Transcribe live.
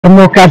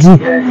मौकाजी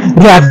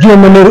राज्य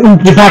में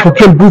उनकी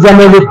खेल बुझा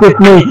मैले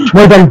पेट्ने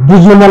मैदान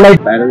बुझ्नु मलाई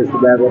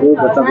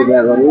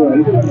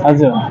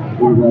हजुर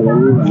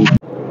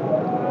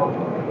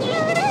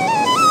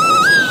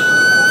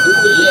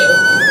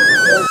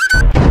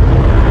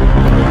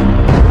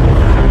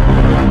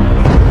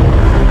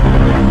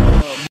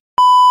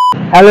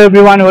hello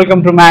everyone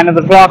welcome to my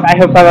another blog I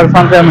hope तपाईहरु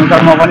सन्चै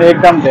हुनुहुन्छ म पनि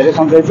एकदम धेरै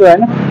सन्चै छु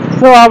हैन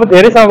सो अब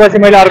धेरै समयपछि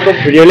मैले अर्को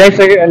भिडियो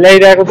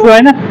ल्याइरहेको छु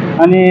हैन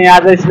अनि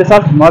आज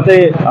स्पेशल म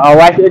चाहिँ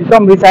वाइफ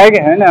एकदम रिसाएँ कि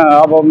हैन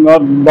अब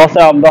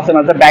दसैँमा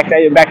चाहिँ ब्याग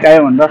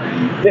चाहियो भनेर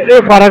धेरै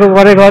फरक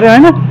गऱ्यो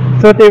हैन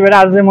सो त्यही भएर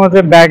आज चाहिँ म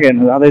चाहिँ ब्याग हेर्न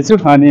जाँदैछु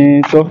अनि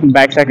सो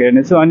ब्याग स्याग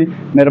हेर्नेछु अनि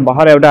मेरो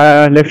भर्खर एउटा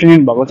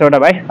लेफ्टिनेन्ट भएको छ एउटा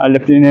भाइ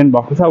लेफ्टिनेन्ट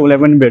भएको छ उसलाई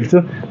पनि भेट्छु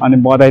अनि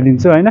बधाई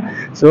दिन्छु हैन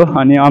सो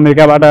अनि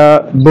अमेरिकाबाट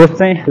दोस्त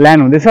चाहिँ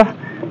ल्यान्ड हुँदैछ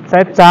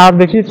सायद 4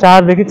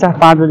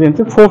 5 बजे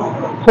हुन्छ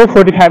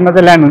 4:45 मा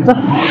चाहिँ ल्यान्ड हुन्छ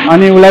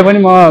अनि उसलाई पनि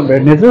म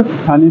भेट्नेछु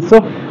अनि सो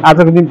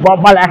आजको दिन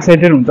बबाल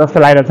एक्साइटेड हुन्छ जस्तो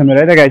लागिरहेको छ मेरो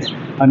है त गाइज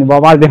अनि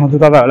बबाल देखाउँछु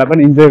तपाईँहरूलाई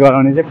पनि इन्जोय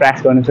गराउने चाहिँ प्रयास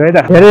गर्नेछु है त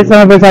धेरै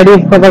समय पछाडि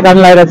कपाल काट्न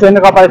लागिरहेको छु होइन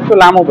कपाल यस्तो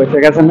लामो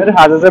भइसकेको छ मेरो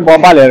आज चाहिँ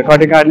बबाल हेयर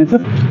कटिङ काट्नेछु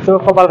सो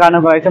कपाल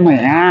काट्नको लागि चाहिँ म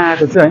यहाँ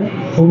आएको छु होइन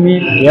फुमी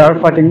हेयर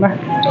कटिङमा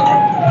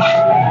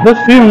जस्ट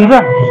फ्री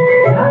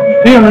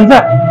हुनुहुन्छ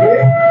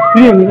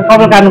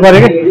कपाल काट्नु पऱ्यो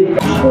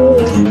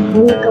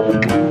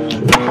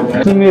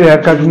कि मेरो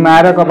हेयर कटिङमा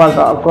आएर कपाल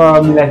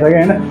मिलाइसक्यो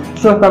होइन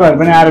सो तपाईँहरू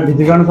पनि आएर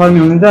भिजिट गर्नु सक्ने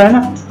हुनुहुन्छ होइन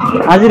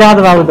आज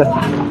रातो बाबु त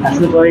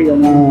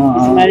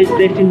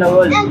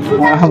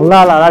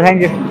ल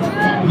थ्याङ्क यू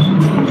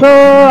सो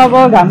अब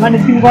घाममा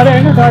निस्किनु पऱ्यो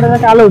होइन चढेर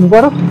कालो हुनु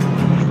पऱ्यो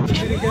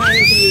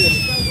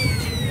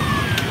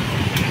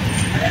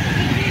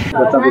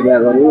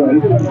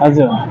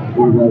हजुर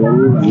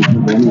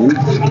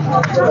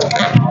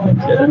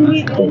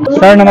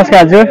सर नमस्कार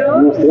हजुर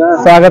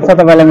स्वागत छ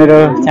तपाईँलाई मेरो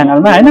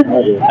च्यानलमा होइन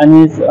अनि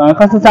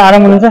कस्तो छ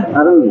आराम हुनुहुन्छ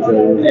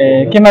ए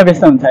केमा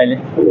व्यस्त हुन्छ अहिले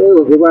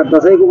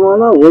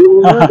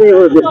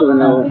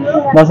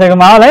दसैँको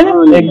माहौल होइन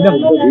एकदम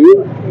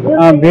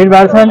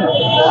भिडभाड छ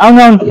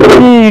आउनु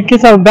अनि के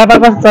छ व्यापार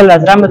कस्तो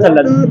चलिरहेको छ राम्रो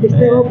चलिरहेको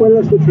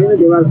छ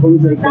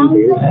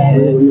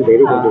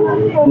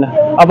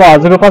अब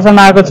हजुरको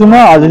पसलमा आएको छु म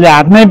हजुरले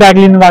हातमै ब्याग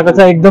लिनु भएको छ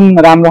एकदम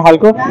राम्रो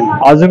खालको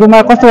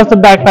हजुरकोमा कस्तो कस्तो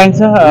ब्याग पाइन्छ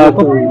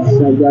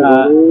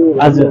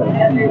हजुर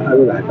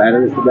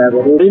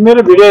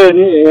मेरो भिडियो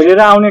हेरेर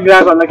आउने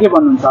ग्राहकहरूलाई के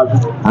भन्नुहुन्छ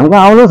हाम्रो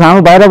आउनुहोस्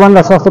हाम्रो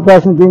बाहिरभन्दा सस्तो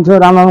प्राइसमा दिन्छौँ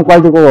राम्रो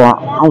क्वालिटीको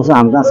आउँछ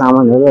हाम्रो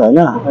सामानहरू होइन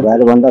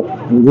बाहिरभन्दा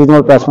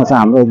रिजनेबल प्राइसमा छ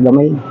हाम्रो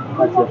एकदमै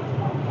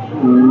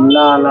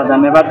ल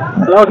धन्यवाद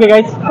ल ओके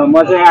गाइज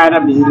म चाहिँ आएर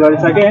भिजिट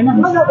गरिसकेँ होइन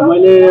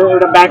मैले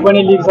एउटा ब्याग पनि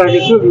लिइसकेको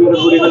छु मेरो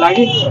बुढीको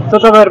लागि सो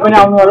तपाईँहरू पनि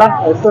आउनु होला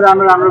यस्तो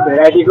राम्रो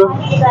भेराइटीको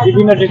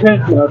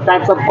डिफ्रेन्ट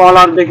टाइप्स अफ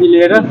कलरदेखि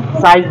लिएर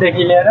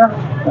साइजदेखि लिएर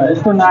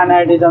यस्तो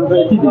नयाँ डिजाइनको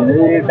यति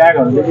धेरै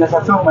ब्यागहरू देख्न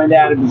सक्छौँ मैले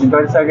आएर भिजिट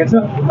गरिसकेको छु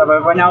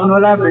तपाईँहरू पनि आउनु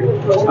होला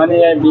अनि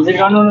भिजिट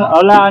गर्नु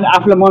होला अनि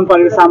आफूलाई मन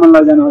परेको सामान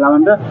लैजानु होला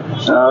भनेर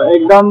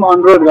एकदम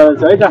अनुरोध गरेको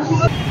छु है त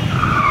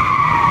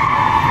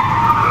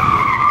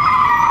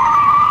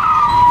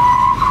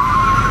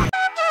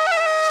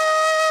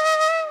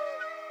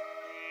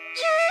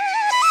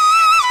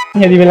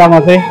यति बेला म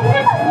चाहिँ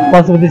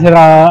पशुपति क्षेत्र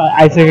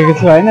आइसकेको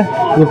छु होइन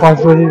यो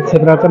पशुपति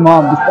क्षेत्र चाहिँ म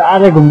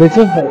बिस्तारै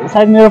घुम्दैछु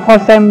सायद मेरो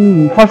फर्स्ट टाइम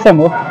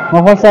हो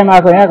म फर्स्ट टाइम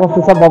आएको यहाँ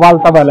कस्तो छ बबाल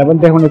तपाईँहरूलाई पनि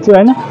देखाउने छु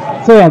होइन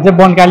सो यहाँ चाहिँ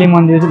वनकाली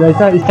मन्दिर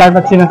रहेछ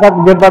स्टार्टमा छिनासाथ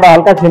गेटबाट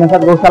हल्का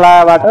छिनासाथ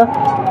गौशालाबाट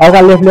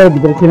हल्का लेफ्ट लिएर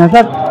भित्र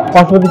छिनासाथ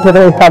पशुपति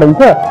क्षेत्र स्टार्ट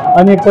हुन्छ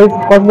अनि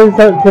पशुपति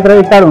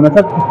क्षेत्र स्टार्ट हुन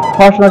साथ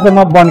फर्स्टमा चाहिँ म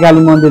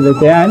वनकाली मन्दिर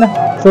रहेछ यहाँ होइन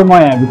सो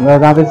म यहाँभित्र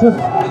जाँदैछु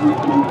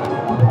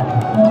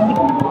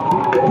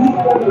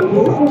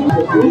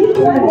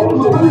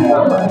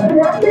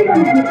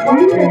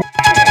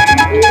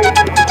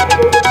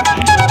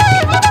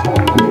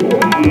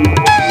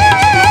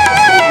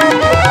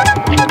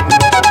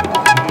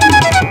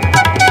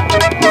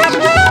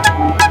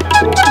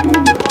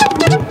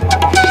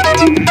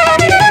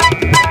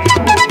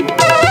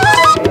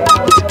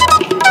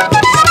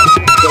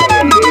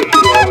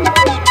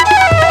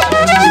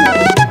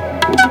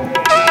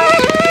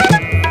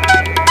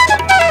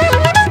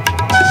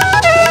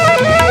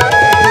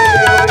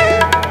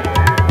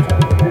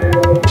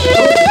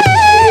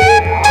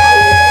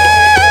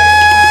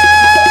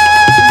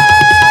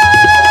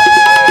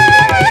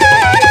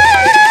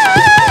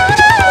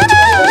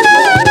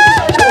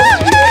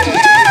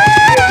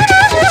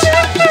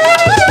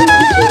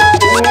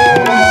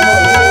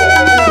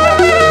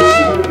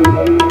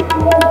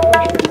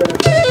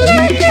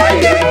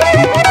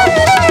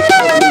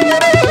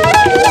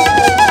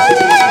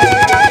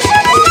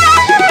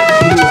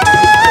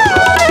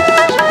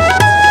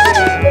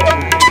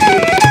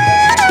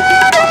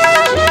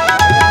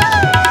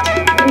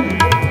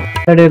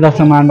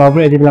दर्शक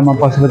महानुभावहरू यति बेला म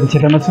पशुपति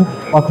क्षेत्रमा छु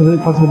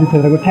पशुपति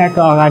क्षेत्रको ठ्याक्क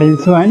अगाडि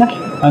छु होइन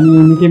अनि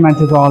निकै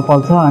मान्छे चहल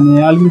पहल छ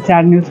अनि अलिकति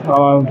स्याड न्युज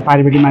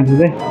पारिपट्टि मान्छे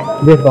चाहिँ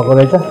डेथ भएको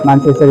रहेछ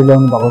मान्छे यसरी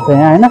ल्याउनु भएको छ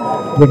यहाँ होइन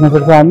देख्न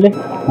सक्छौँ हामीले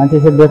मान्छे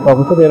यसरी डेथ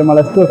भएको छ त्यही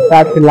मलाई यस्तो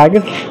स्याड फिल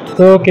लाग्यो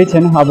सो केही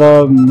छैन अब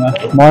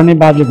मर्ने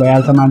बाजे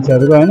भइहाल्छ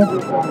मान्छेहरूको होइन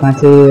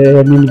मान्छे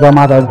हेर्ने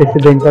जमातहरू त्यस्तै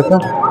देखिन्छ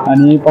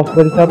अनि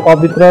पशुपति छ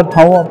पवित्र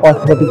ठाउँ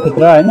पशुपति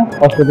क्षेत्र होइन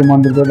पशुपति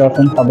मन्दिरको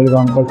दर्शन सबैले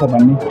गर्नुपर्छ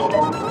भन्ने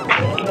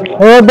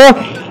ओ बस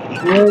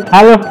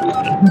हेलो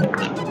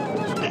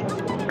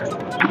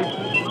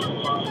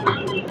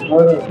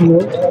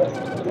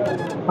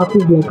आप ही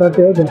ब्लॉग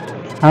करते हो क्या?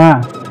 हाँ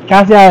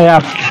कहाँ से आए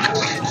आप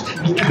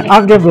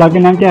आपके ब्लॉग के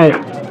नाम क्या है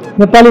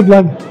नेपाली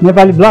ब्लॉग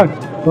नेपाली ब्लॉग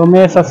तो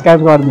मैं सब्सक्राइब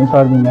कर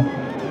दूँगा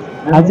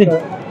हाँ जी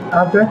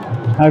आपका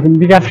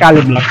विकास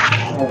काले ब्लॉग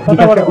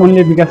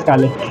ओन्ली विकास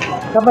काले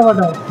कताबाट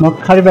म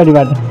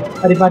खरिबारीबाट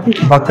हरिपाटी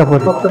भक्तपुर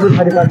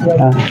हरिपाटी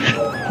अँ।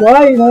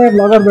 मलाई नयाँ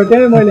ब्लगर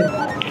भेटेँ मैले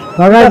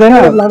लगाइदिएन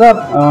ब्लगर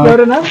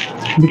एउटा नाम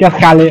विकास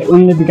काले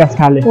ओन्ली विकास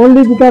काले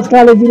ओन्ली विकास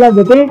कालेजीलाई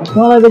भेटेँ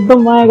मलाई एकदम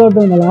माया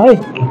गर्दैन होला है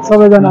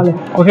सबैजनाले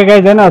ओके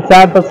गाइज होइन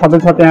चार त सबै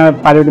छ त्यहाँ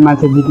पारिवारिक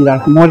मान्छे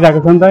जितिरहेको मरिरहेको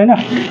छ नि त होइन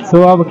सो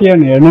अब के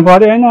गर्ने हेर्नु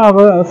पऱ्यो होइन अब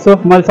सो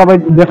मैले सबै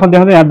देखाउँदै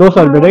यहाँ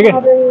दोस्तहरू भेटेँ कि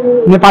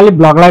नेपाली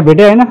ब्लगलाई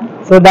भेटेँ होइन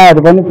सो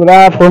दाइहरू पनि पुरा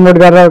प्रमोट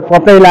गरेर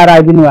कतै लाएर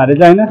आइदिनु भएको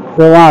रहेछ होइन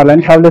सो उहाँहरूलाई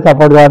पनि सबैले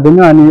सपोर्ट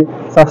गरिदिनु अनि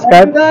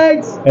सब्सक्राइब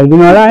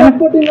हेरिदिनु होला होइन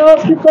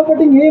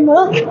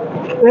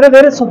धेरै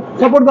धेरै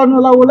सपोर्ट गर्नु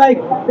होला उसलाई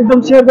एकदम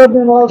सेयर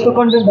गरिदिनु होला उसको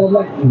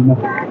कन्टेन्टहरूलाई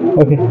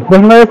ओके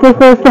त्यसमा यस्तो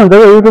यस्तो यस्तो हुन्छ कि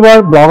युट्युबर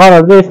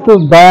भ्लगरहरू चाहिँ यस्तो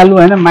दयालु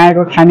होइन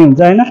मायाको खानी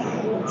हुन्छ होइन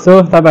सो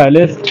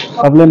तपाईँहरूले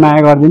सबले माया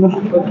गरिदिनु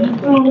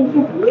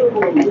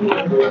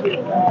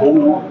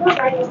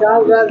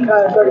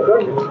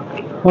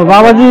ओ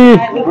बाबा जी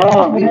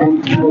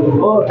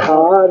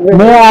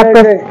मैं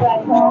आपको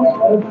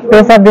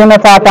पैसा देना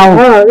चाहता हूँ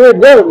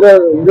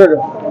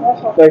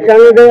पैसा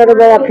नहीं देगा तो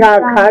बाबा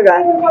खाएगा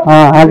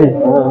हाँ हाँ जी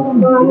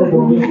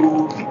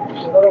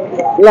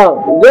लो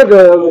दे दो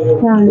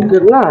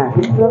कितना है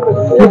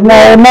कितना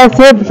है मैं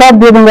सब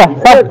दे दूंगा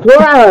सब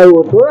थोड़ा है वो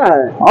थोड़ा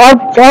है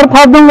और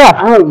खा दूंगा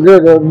हाँ दे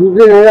दो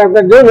 2-3 हज़ार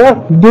दे दो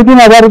 2-3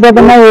 हज़ार रुपये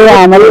तो नहीं है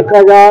हमारे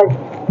 1,000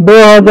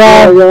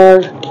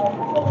 2,000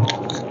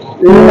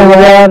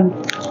 3,000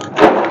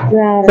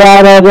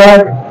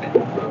 4,000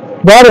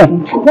 बड़े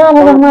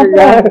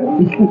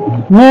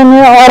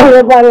नहीं और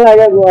पानी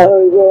लगे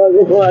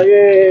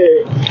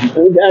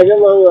जाके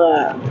बाबा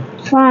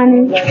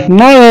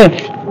नहीं है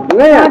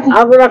नहीं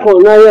आप रखो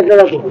ना ये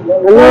रखो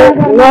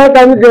ना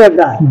टाइम के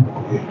रहता है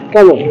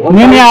चलो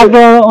नहीं आप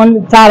तो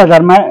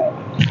 4,000 में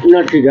ना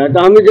ठीक है तो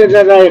हम ही देता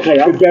था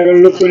 1,000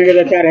 4 लोग को लेकर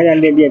 4,000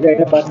 ले दिया था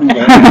ऐसा पास में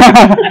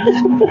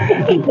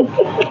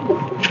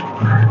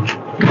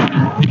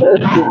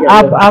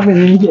आप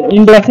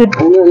इंडिया से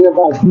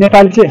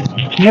नेपाल से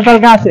नेपाल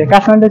कहाँ से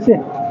काठमाडौँ से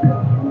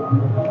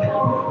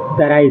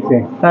तराई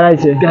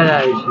से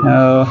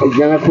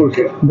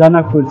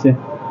जनकपुर से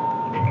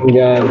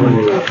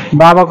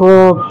बाबा को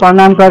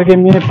प्रणाम करके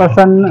मैं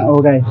प्रसन्न हो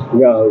गए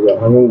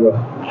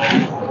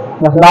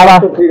बस बाबा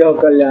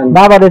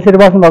बाबा यसरी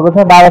बस्नु भएको छ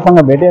बाबासँग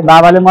भेटेँ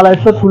बाबाले मलाई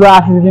यस्तो ठुलो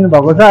आशिष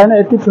दिनुभएको छ होइन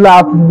यति ठुलो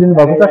आशिष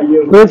दिनुभएको छ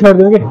कोही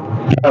छोडिदिनु कि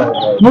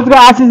मुझको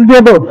आशीष दे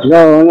दो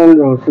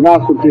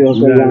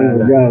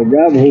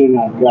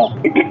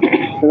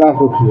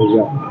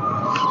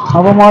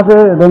अब म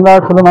चाहिँ ढुङ्गा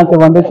ठुलो मान्छे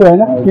भन्दैछु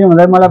होइन किन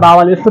भन्दा मलाई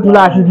बाबाले यस्तो ठुलो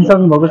आशिष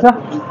दिइसक्नु भएको छ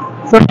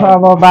सो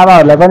अब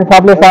बाबाहरूलाई पनि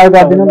सबले सहयोग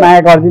गरिदिनु माया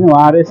गरिदिनु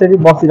उहाँहरू यसरी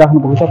बसिराख्नु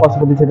भएको छ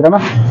पशुपति क्षेत्रमा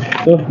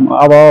सो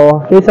अब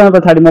केही समय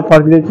पछाडि म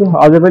फर्किँदैछु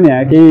अझै पनि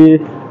यहाँ केही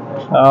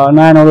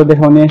नयाँ नौलो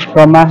देखाउने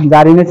क्रममा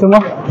जारी नै छु म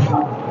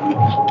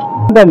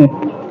नि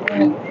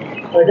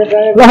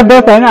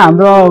दोस्त होइन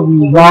हाम्रो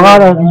भगर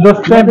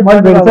दोस्त चाहिँ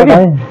मैले भेटेको छु कि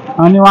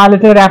अनि उहाँले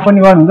चाहिँ ऱ्याप पनि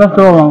गर्नुहुन्छ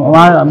सो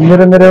उहाँ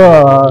मेरो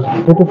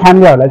यति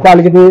फ्यामिलीहरूलाई चाहिँ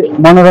अलिकति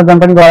मनोरञ्जन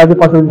पनि गराइदियो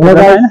पशुपति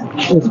होइन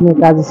यसमा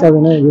काजी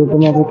सबिन है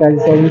युट्युबमा चाहिँ काजी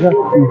सबिन छ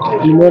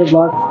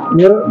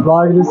मेरो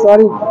भ्लग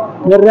सरी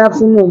मेरो ऱ्याप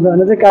सुन्नुहुन्छ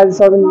भने चाहिँ काजी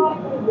सबिन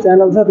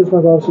च्यानल छ त्यसमा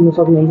गएर सुन्न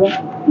सक्नुहुन्छ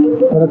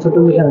एउटा छोटो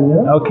मिठा हुन्छ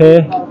ओके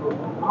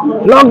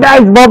ल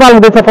गाइस बबाल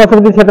हुँदैछ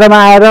पशुपति क्षेत्रमा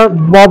आएर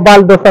बबाल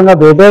दोस्तसँग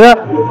भेटेर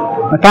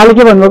काली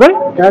के भन्नुभएको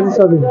काजी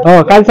सबिन हो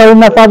काली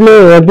सबिनमा सबले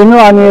हेरिदिनु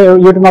अनि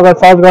युट्युबमा गएर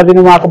सर्च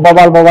गरिदिनु उहाँको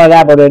बबाल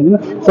ऱ्यापहरू हेरिदिनु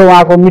सो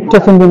उहाँको मिठो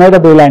सुनिदिनु है त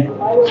 2 लाइन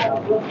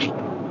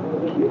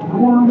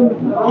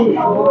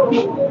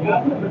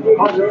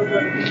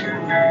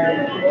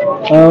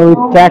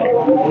ट्याक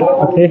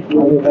ओके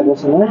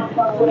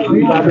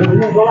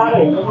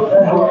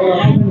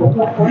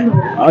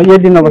यो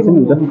दिन नबस्नु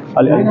हुन्छ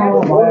अलिअलि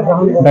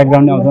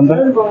ब्याकग्राउन्ड आउँछ नि त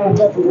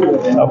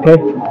okay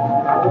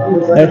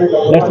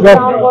let's go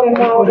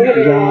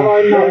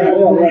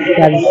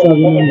Kaji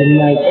Sabin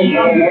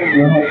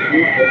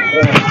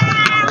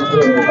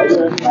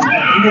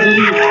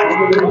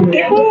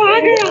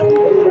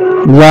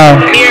Yeah.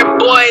 Here,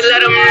 boy,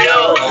 let him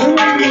know.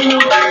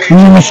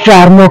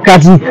 नमस्कार म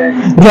काजी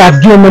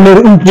राज्यमा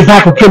मेरो इन्ट्री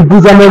भएको खेल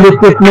बुझा मैले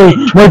पेट्ने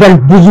मैदान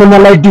बुझ्नु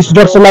मलाई 20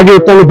 वर्ष लाग्यो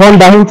तैँले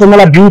भन्दा हुन्छ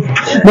मलाई भीत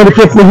मैले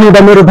पेट्ने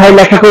हिँड्दा मेरो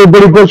भाइलाई ठक्कै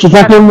बढी बोल्छु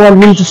जहाँ म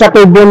मिल्छु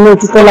सबै बोल्नु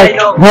त्यसलाई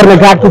घरमा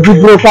घाटको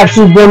जिब्रो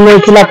काट्छु बोल्नु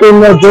चिलाको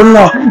म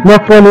जोड्न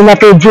नपर्ने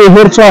नातो जो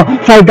हेर्छ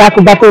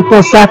फाइदाको बाटो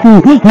त साथी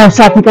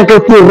साथी कहाँ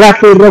त्यो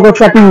रातो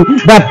रगत साथी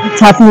रात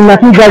छाती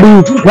माथि गाडी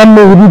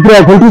रम्ने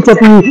रुद्र घन्टी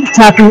चटी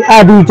छाती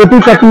आदि चटी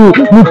चटी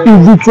मृत्यु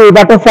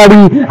जित्छेबाट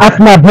फाडी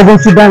आत्मा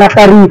भगवती डाँडा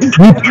पारी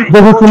हित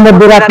भगवती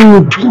मध्य राति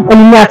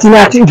अनि नाची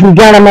नाची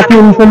गाडा माथि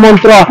उनको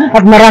मन्त्र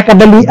आत्मा राका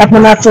बलि आत्मा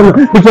नाच्छन्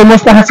उसो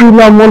मस्त हाँसी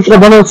ल मन्त्र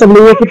बनाउँछ सबले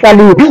एक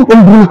ताली उन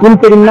भ्रुकुल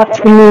फेरि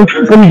नाच्ने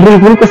उन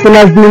भ्रुकुल कस्तो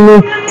नाच्दिने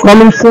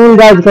कमिङ सुन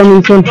गाइज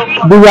कमिङ सुन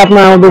दुई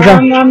आत्मा आउँदैछ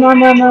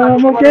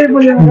म केही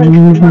बोलेन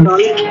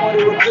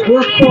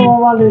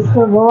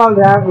यस्तो मोबाइल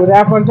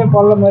ऱ्यापर चाहिँ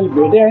बल्ल मैले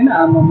भेटेँ होइन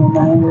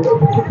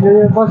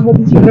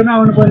पशुपति क्षेत्रमा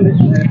आउनुपर्ने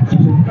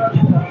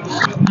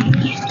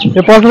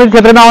यो पशुपति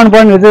क्षेत्रमा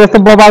आउनुपर्ने रहेछ यस्तो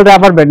बबाल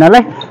ऱ्यापर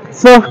भेट्नलाई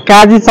सो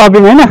काजी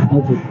सपिङ होइन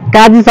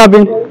काजी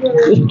सपिङ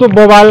यस्तो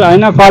बबाल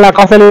होइन कला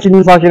कसैले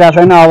चिन्न सकिरहेको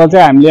छैन अब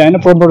चाहिँ हामीले होइन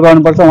प्रमोट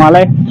गर्नुपर्छ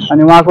उहाँलाई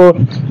अनि उहाँको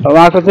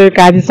चाहिँ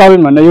काजी सपिङ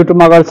भनेर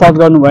युट्युबमा गएर सर्च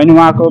गर्नुभयो भने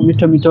उहाँको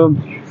मिठो मिठो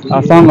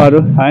सङहरू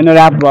होइन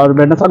ऱ्यापहरू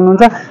भेट्न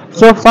सक्नुहुन्छ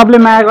सो सबले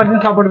माया गरिदिनु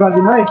सपोर्ट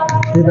गरिदिनु है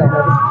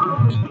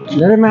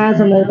धेरै माया छ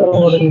मेरो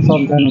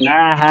सक्दैन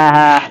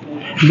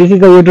this is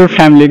the YouTube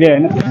family के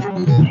होइन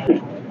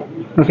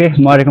ओके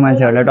मरेको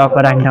मान्छेहरूलाई टक्क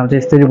राख्ने ठाउँ चाहिँ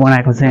यस्तरी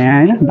बनाएको छ यहाँ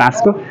होइन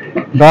बाँसको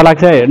डर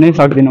लाग्छ हेर्नै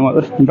सक्दिनँ म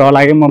डर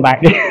लाग्यो म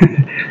बाँकेँ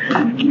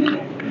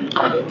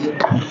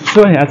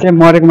सो यहाँ चाहिँ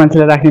मरेको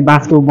मान्छेलाई राख्ने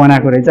बाँसको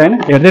बनाएको रहेछ होइन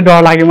हेर्दै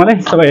डर लाग्यो मलाई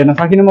सबै हेर्न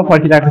सकिनँ म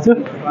फर्किरहेको छु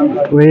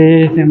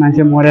उयो त्यहाँ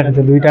मान्छे मरेको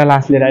छ दुईवटा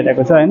लास लिएर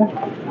आइरहेको छ होइन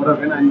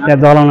त्यहाँ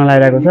जलाउन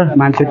लगाइरहेको छ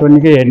मान्छेको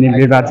निकै हेर्ने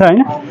भिडभाड छ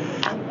होइन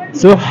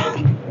सो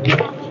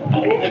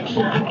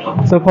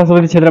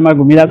पशुपति क्षेत्रमा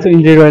घुमिरहेको छु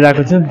इन्जोय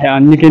गरिरहेको छु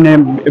निकै नै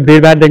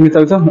भिडभाड देख्न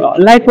सक्छौँ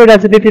लाइट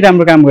परिरहेको छ त्यति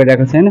राम्रो काम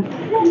गरिरहेको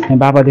छैन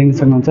बाबा देख्न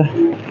सक्नुहुन्छ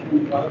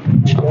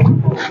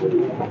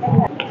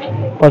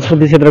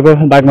पशुपति क्षेत्रको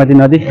बागमती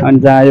नदी अनि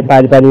जहाँ यो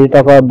पारी पारी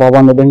टक्क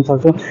भवनहरू देख्न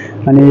सक्छौँ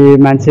अनि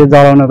मान्छे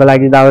जलाउनको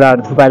लागि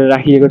दाउराहरू थुपारेर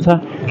राखिएको छ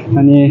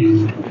अनि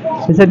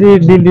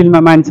त्यसरी दिलमा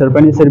मानिसहरू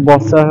पनि यसरी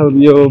बस्छ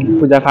यो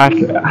पूजापाठ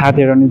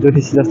हातहरू अनि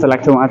ज्योतिषी जस्तो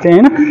लाग्छ उहाँ चाहिँ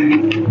होइन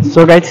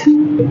सो गाइज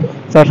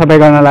सरसफाइ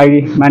गर्न लागि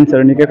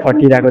मानिसहरू निकै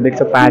खटिरहेको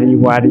देख्छ पारी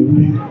वारी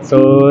सो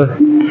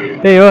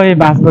त्यही हो यो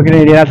बाँस बोकेर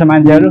हिँडिरहेको छ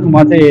मान्छेहरू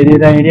म चाहिँ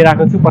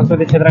हिँडिरहेको छु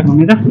पशुपति क्षेत्र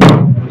घुमेर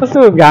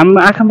कस्तो घाम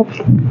आँखामा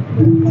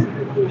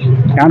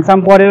घामसाम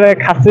परेर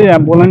खासै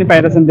बोल्न नि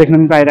पाइरहेको छ देख्न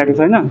पनि पाइरहेको छ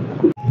होइन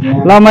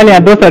ल मैले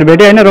यहाँ दोस्तहरू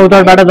भेटेँ होइन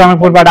रौतहटबाट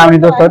जनकपुरबाट आउने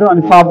दोस्तहरू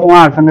अनि सब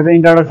उहाँहरूसँग चाहिँ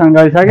इन्ट्रोडक्सन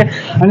गरिसकेँ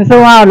अनि सो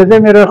उहाँहरूले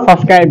चाहिँ मेरो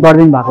सब्सक्राइब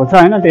गरिदिनु भएको छ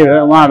होइन त्यही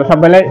भएर उहाँहरू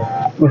सबैलाई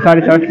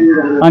सरी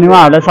अनि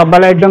उहाँहरूलाई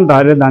सबैलाई एकदम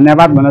धेरै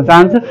धन्यवाद भन्न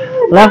चाहन्छु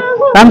ल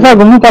राम्रोसँग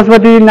घुम्नु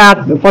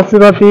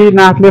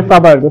पशुपतिनाथले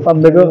तपाईँहरूको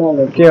सबैको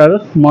केहरू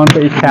मनको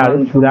इच्छाहरू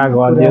पुरा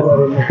गरिदियोस्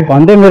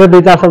भन्दै मेरो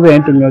 2-4 शब्द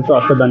यहीँ टुङ्ग्याउँछु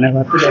हस्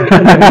धन्यवाद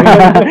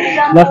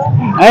ल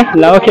है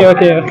ल okay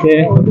okay okay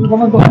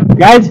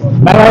guys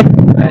by by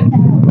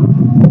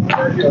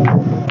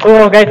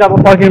oh guys अब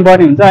पर्खिनु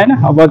पर्ने हुन्छ होइन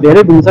अब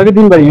धेरै घुमिसक्यो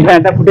दिनभरि हिँड्दा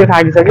हिँड्दा फुटेर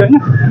थाकिसक्यो होइन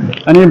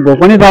अनि भोक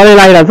पनि डरै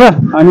लागिरहेको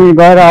छ अनि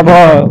गएर अब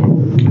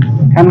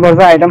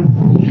खानुपर्छ आइटम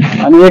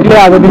अनि एक्लै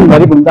आज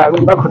दिनभरि घुम्दा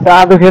घुम्दा खुट्टा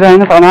दुखेर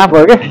होइन तनाव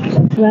भयो क्या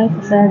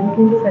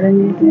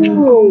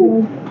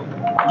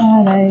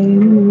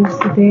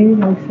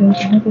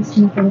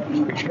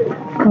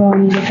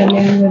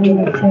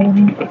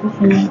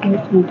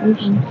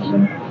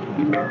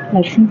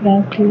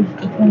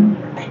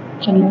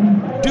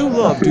Do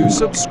love to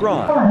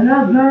subscribe.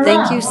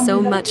 Thank you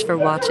so much for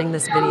watching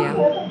this video.